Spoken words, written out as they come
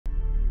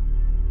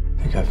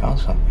think I found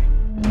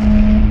something.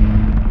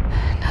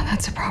 Now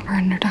that's a proper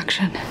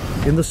introduction.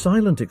 In the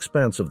silent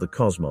expanse of the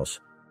cosmos,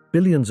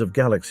 billions of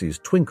galaxies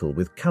twinkle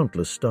with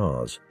countless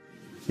stars.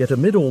 Yet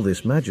amid all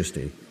this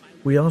majesty,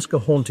 we ask a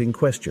haunting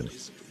question.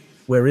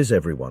 Where is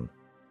everyone?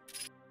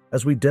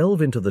 As we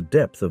delve into the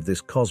depth of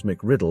this cosmic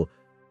riddle,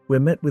 we're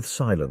met with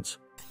silence.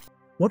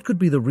 What could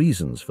be the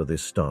reasons for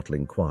this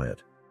startling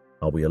quiet?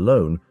 Are we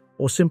alone,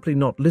 or simply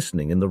not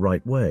listening in the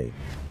right way?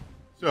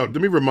 So let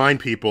me remind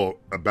people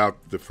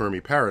about the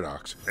Fermi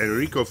Paradox.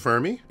 Enrico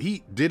Fermi,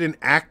 he did an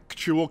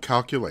actual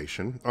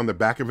calculation on the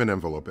back of an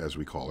envelope, as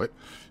we call it.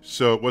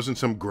 So it wasn't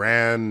some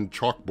grand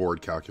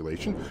chalkboard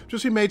calculation,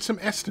 just he made some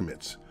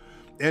estimates.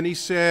 And he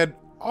said,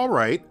 all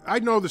right, I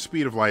know the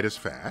speed of light is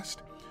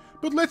fast,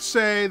 but let's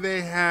say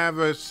they have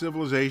a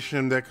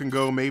civilization that can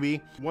go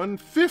maybe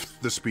 1/5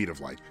 the speed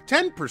of light,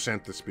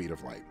 10% the speed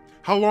of light.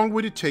 How long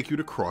would it take you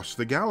to cross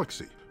the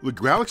galaxy? The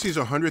galaxy is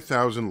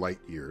 100,000 light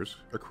years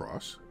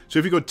across. So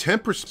if you go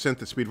 10%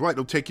 the speed of light,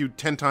 it'll take you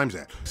 10 times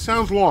that.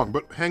 Sounds long,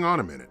 but hang on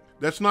a minute.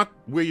 That's not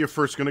where you're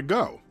first going to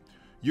go.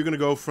 You're going to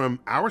go from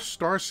our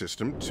star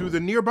system to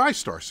the nearby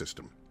star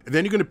system. And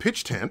then you're going to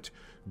pitch tent,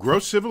 grow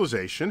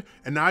civilization,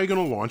 and now you're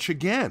going to launch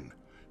again.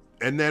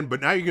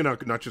 But now you're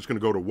not just going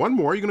to go to one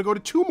more, you're going to go to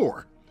two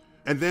more.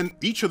 And then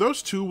each of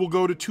those two will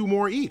go to two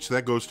more each. So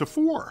that goes to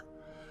 4,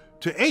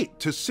 to 8,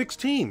 to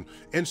 16.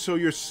 And so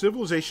your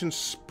civilization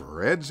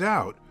spreads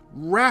out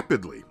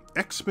rapidly,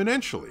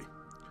 exponentially.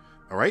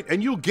 All right,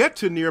 and you'll get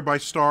to nearby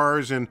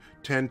stars in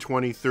 10,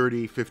 20,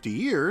 30, 50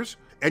 years,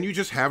 and you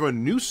just have a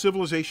new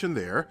civilization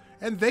there,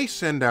 and they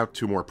send out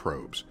 2 more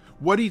probes.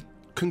 What he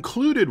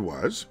concluded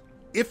was,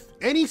 if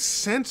any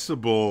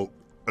sensible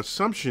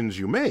assumptions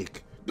you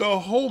make, the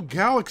whole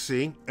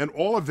galaxy and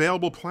all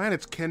available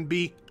planets can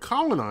be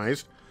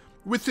colonized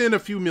within a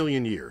few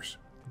million years.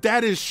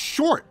 That is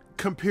short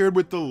compared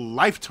with the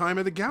lifetime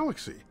of the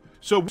galaxy.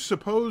 So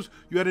suppose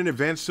you had an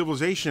advanced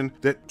civilization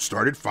that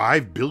started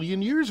 5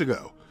 billion years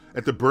ago,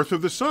 at the birth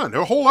of the sun,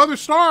 a whole other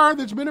star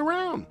that's been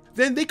around.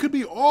 Then they could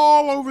be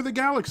all over the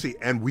galaxy,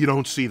 and we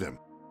don't see them.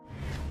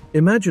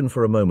 Imagine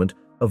for a moment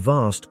a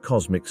vast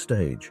cosmic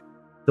stage.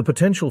 The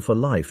potential for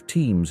life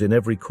teems in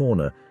every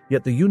corner,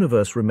 yet the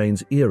universe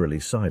remains eerily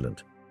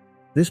silent.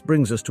 This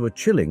brings us to a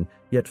chilling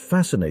yet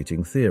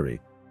fascinating theory,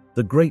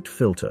 the Great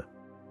Filter.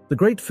 The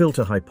Great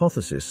Filter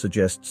hypothesis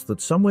suggests that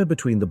somewhere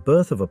between the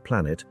birth of a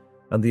planet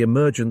and the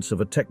emergence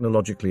of a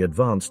technologically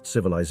advanced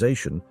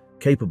civilization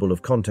capable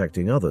of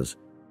contacting others,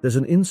 there's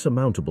an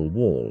insurmountable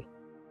wall.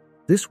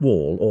 This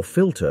wall, or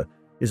filter,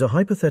 is a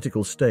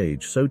hypothetical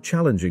stage so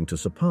challenging to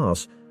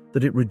surpass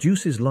that it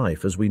reduces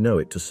life as we know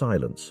it to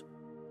silence.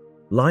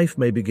 Life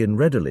may begin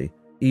readily,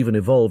 even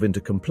evolve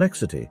into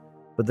complexity,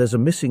 but there's a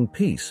missing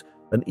piece,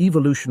 an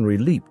evolutionary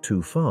leap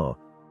too far,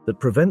 that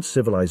prevents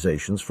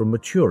civilizations from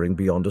maturing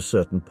beyond a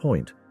certain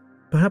point.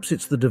 Perhaps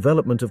it's the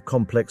development of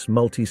complex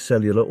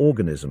multicellular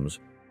organisms,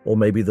 or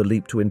maybe the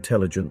leap to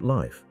intelligent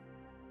life.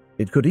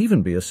 It could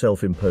even be a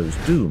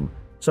self-imposed doom,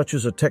 such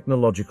as a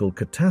technological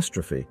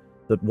catastrophe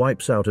that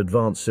wipes out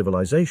advanced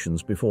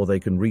civilizations before they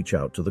can reach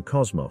out to the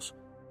cosmos.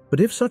 But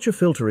if such a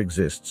filter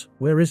exists,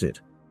 where is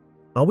it?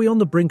 Are we on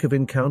the brink of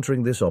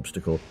encountering this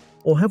obstacle,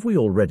 or have we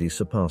already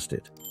surpassed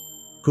it?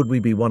 Could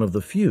we be one of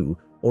the few,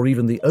 or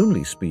even the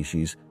only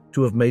species,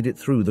 to have made it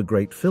through the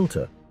Great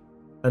Filter?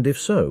 And if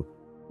so,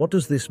 what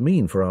does this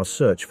mean for our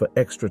search for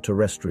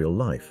extraterrestrial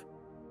life?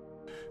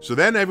 So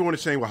then everyone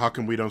is saying, well, how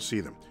come we don't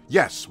see them?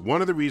 Yes, one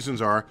of the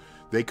reasons are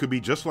they could be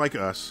just like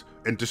us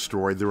and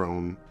destroy their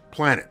own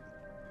planet.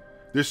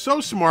 They're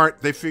so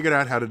smart, they figured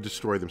out how to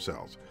destroy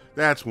themselves.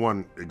 That's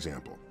one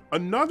example.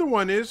 Another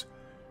one is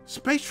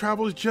space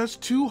travel is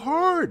just too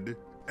hard.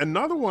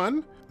 Another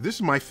one, this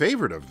is my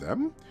favorite of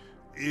them,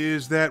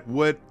 is that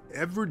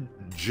whatever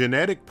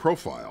genetic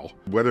profile,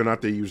 whether or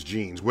not they use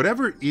genes,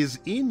 whatever is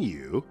in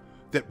you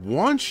that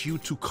wants you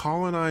to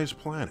colonize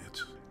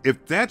planets,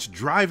 if that's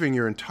driving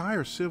your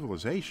entire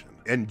civilization,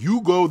 and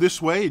you go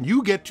this way, and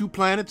you get 2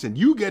 planets, and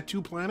you get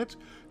 2 planets,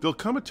 there'll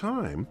come a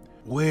time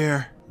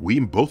where we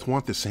both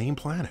want the same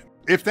planet.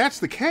 If that's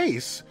the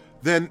case,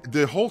 then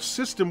the whole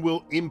system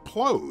will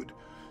implode,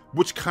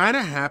 which kind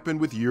of happened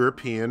with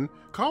European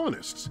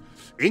colonists.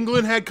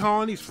 England had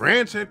colonies,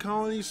 France had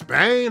colonies,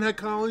 Spain had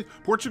colonies,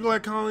 Portugal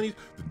had colonies,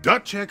 the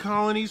Dutch had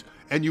colonies,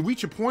 and you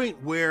reach a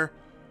point where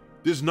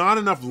there's not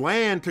enough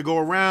land to go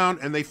around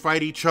and they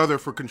fight each other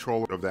for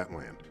control of that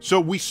land. So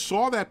we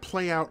saw that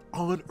play out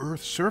on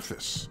Earth's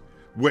surface,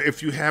 where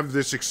if you have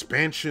this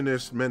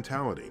expansionist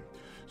mentality.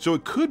 So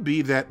it could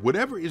be that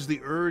whatever is the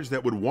urge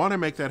that would want to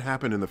make that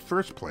happen in the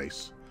first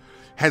place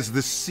has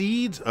the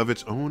seeds of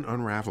its own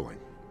unraveling.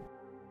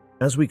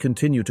 As we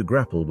continue to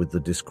grapple with the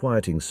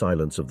disquieting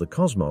silence of the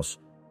cosmos,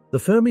 the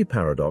Fermi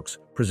Paradox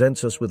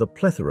presents us with a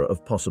plethora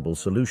of possible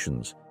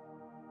solutions,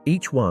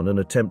 each one an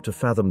attempt to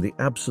fathom the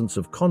absence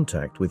of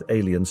contact with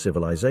alien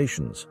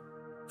civilizations.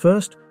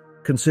 First,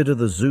 consider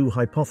the zoo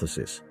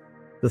hypothesis.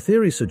 The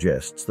theory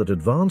suggests that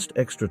advanced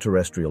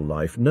extraterrestrial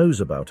life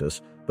knows about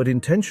us but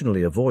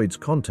intentionally avoids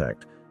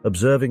contact,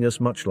 observing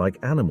us much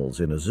like animals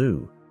in a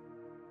zoo.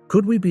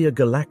 Could we be a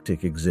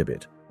galactic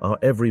exhibit, our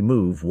every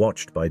move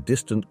watched by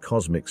distant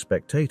cosmic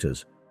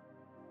spectators?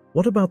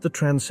 What about the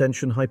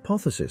Transcension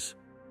Hypothesis?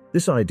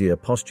 This idea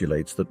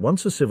postulates that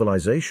once a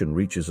civilization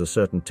reaches a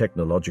certain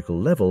technological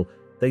level,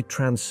 they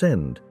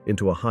transcend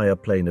into a higher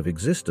plane of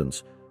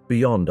existence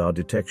beyond our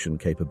detection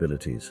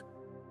capabilities.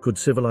 Could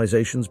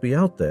civilizations be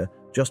out there,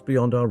 just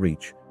beyond our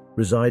reach,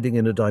 residing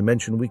in a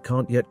dimension we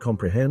can't yet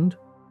comprehend?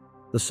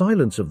 The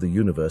silence of the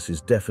universe is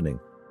deafening,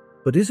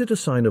 but is it a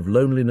sign of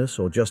loneliness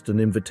or just an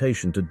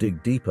invitation to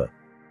dig deeper?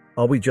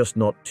 Are we just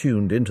not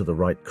tuned into the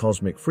right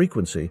cosmic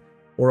frequency,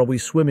 or are we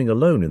swimming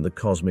alone in the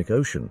cosmic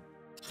ocean?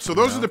 So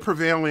those are the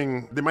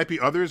prevailing, there might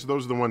be others,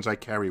 those are the ones I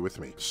carry with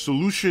me.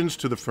 Solutions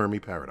to the Fermi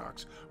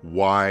Paradox,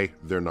 why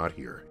they're not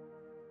here.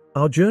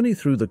 Our journey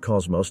through the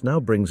cosmos now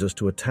brings us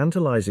to a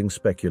tantalizing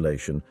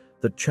speculation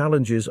that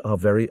challenges our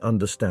very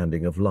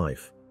understanding of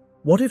life.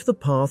 What if the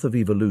path of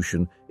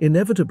evolution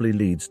inevitably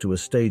leads to a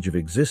stage of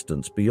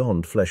existence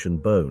beyond flesh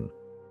and bone?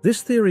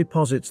 This theory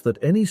posits that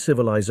any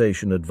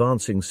civilization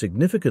advancing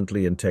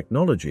significantly in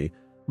technology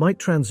might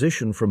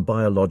transition from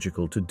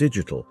biological to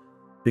digital,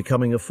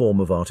 becoming a form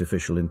of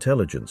artificial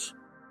intelligence.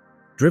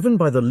 Driven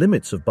by the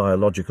limits of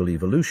biological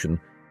evolution,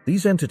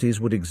 these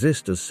entities would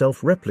exist as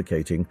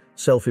self-replicating,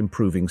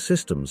 self-improving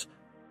systems,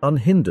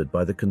 unhindered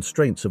by the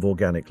constraints of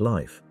organic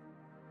life.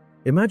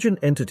 Imagine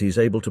entities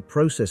able to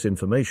process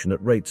information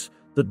at rates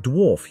that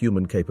dwarf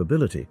human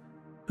capability,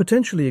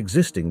 potentially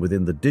existing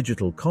within the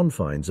digital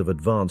confines of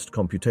advanced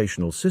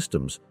computational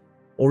systems,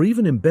 or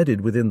even embedded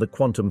within the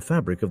quantum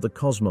fabric of the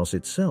cosmos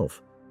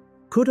itself.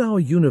 Could our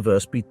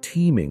universe be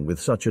teeming with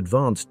such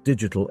advanced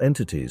digital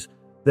entities,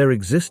 their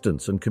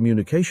existence and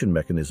communication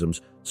mechanisms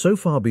so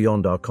far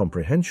beyond our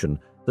comprehension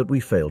that we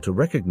fail to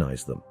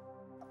recognize them?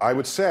 I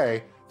would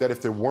say that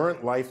if there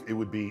weren't life, it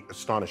would be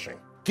astonishing.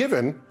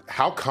 Given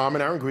how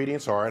common our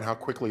ingredients are and how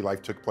quickly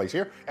life took place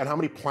here, and how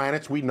many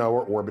planets we know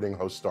are orbiting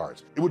host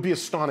stars. It would be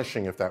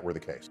astonishing if that were the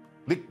case.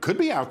 It could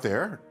be out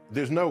there.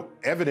 There's no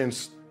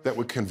evidence that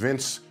would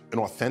convince an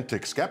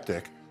authentic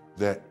skeptic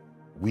that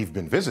we've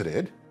been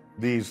visited.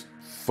 These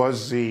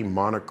fuzzy,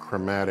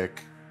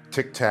 monochromatic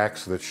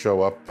tic-tacs that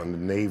show up on the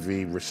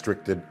Navy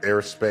restricted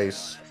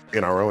airspace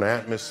in our own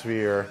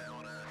atmosphere.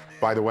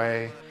 By the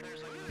way,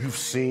 you've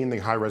seen the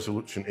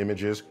high-resolution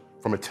images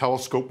from a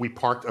telescope we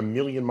parked 1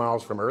 million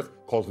miles from Earth,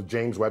 called the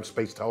James Webb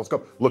Space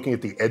Telescope, looking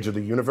at the edge of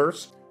the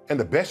universe. And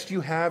the best you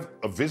have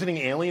of visiting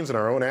aliens in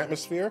our own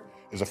atmosphere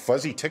is a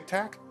fuzzy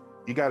tic-tac?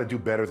 You got to do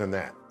better than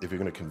that if you're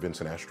going to convince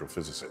an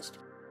astrophysicist.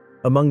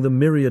 Among the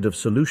myriad of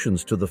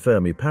solutions to the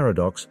Fermi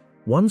Paradox,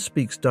 one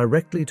speaks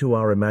directly to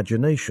our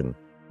imagination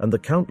and the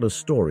countless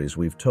stories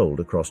we've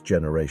told across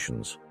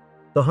generations.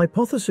 The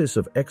hypothesis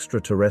of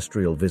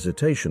extraterrestrial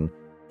visitation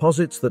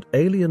posits that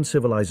alien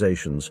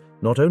civilizations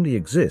not only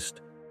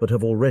exist, but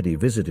have already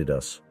visited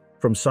us.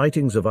 From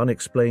sightings of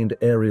unexplained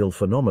aerial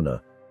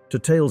phenomena to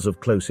tales of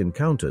close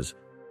encounters,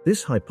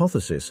 this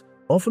hypothesis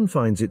often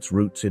finds its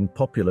roots in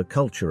popular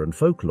culture and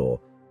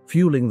folklore,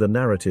 fueling the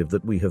narrative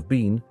that we have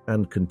been,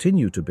 and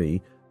continue to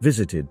be,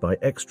 visited by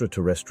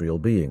extraterrestrial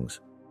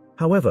beings.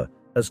 However,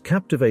 as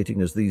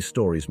captivating as these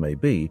stories may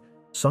be,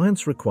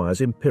 science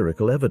requires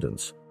empirical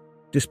evidence.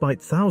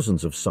 Despite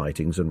thousands of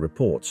sightings and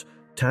reports,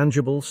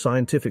 tangible,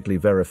 scientifically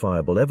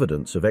verifiable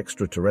evidence of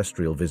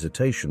extraterrestrial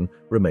visitation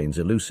remains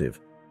elusive.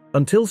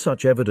 Until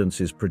such evidence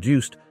is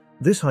produced,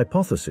 this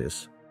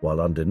hypothesis, while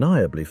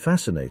undeniably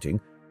fascinating,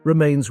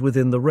 remains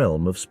within the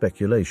realm of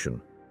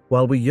speculation.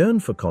 While we yearn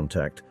for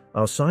contact,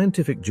 our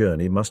scientific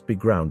journey must be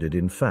grounded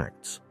in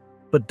facts.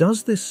 But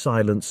does this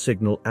silence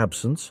signal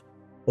absence?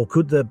 Or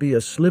could there be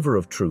a sliver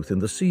of truth in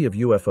the sea of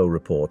UFO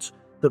reports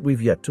that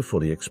we've yet to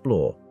fully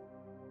explore?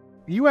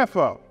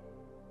 UFO.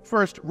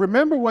 First,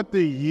 remember what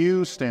the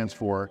U stands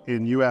for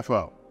in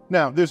UFO.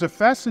 Now, there's a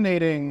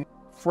fascinating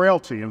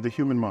frailty of the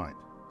human mind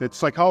that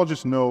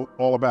psychologists know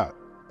all about,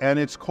 and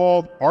it's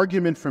called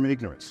argument from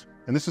ignorance.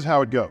 And this is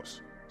how it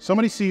goes.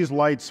 Somebody sees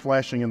lights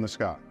flashing in the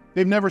sky.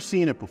 They've never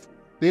seen it before.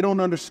 They don't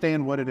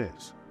understand what it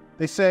is.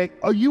 They say,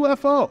 a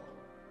UFO.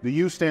 The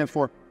U stands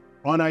for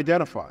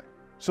unidentified.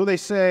 So they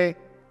say,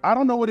 I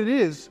don't know what it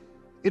is.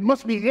 It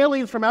must be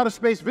aliens from outer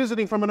space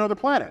visiting from another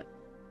planet.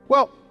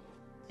 Well,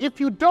 if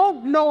you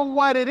don't know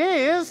what it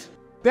is,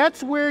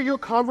 that's where your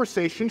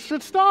conversation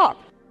should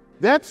stop.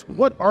 That's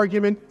what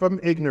argument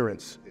from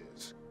ignorance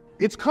is.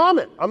 It's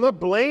common. I'm not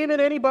blaming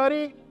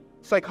anybody.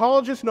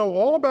 Psychologists know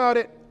all about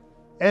it.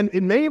 And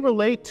it may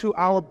relate to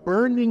our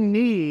burning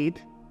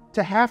need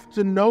to have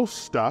to know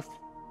stuff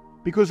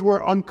because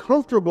we're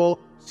uncomfortable,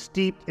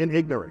 steeped in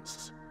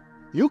ignorance.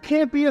 You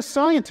can't be a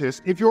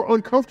scientist if you're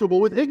uncomfortable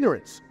with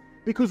ignorance,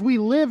 because we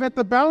live at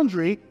the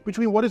boundary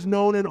between what is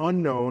known and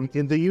unknown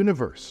in the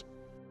universe.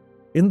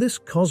 In this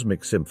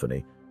cosmic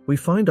symphony, we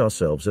find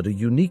ourselves at a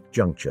unique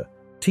juncture,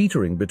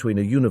 teetering between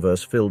a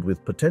universe filled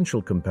with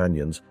potential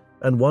companions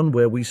and one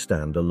where we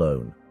stand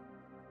alone.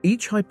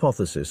 Each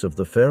hypothesis of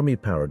the Fermi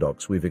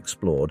Paradox we've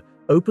explored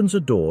opens a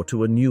door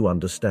to a new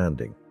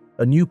understanding,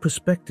 a new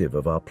perspective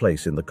of our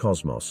place in the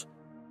cosmos.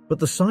 But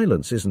the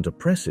silence isn't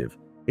oppressive,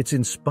 it's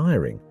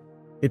inspiring.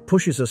 It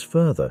pushes us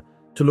further,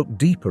 to look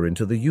deeper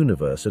into the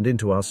universe and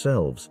into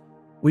ourselves.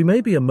 We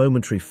may be a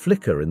momentary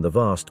flicker in the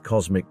vast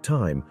cosmic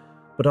time,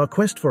 but our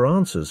quest for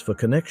answers, for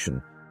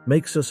connection,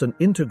 makes us an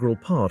integral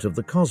part of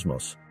the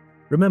cosmos.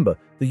 Remember,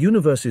 the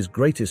universe's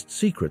greatest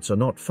secrets are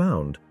not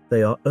found,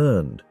 they are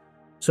earned.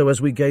 So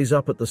as we gaze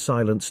up at the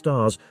silent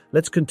stars,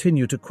 let's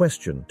continue to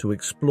question, to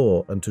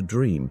explore, and to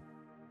dream.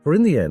 For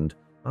in the end,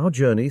 our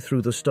journey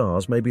through the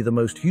stars may be the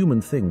most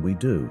human thing we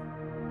do.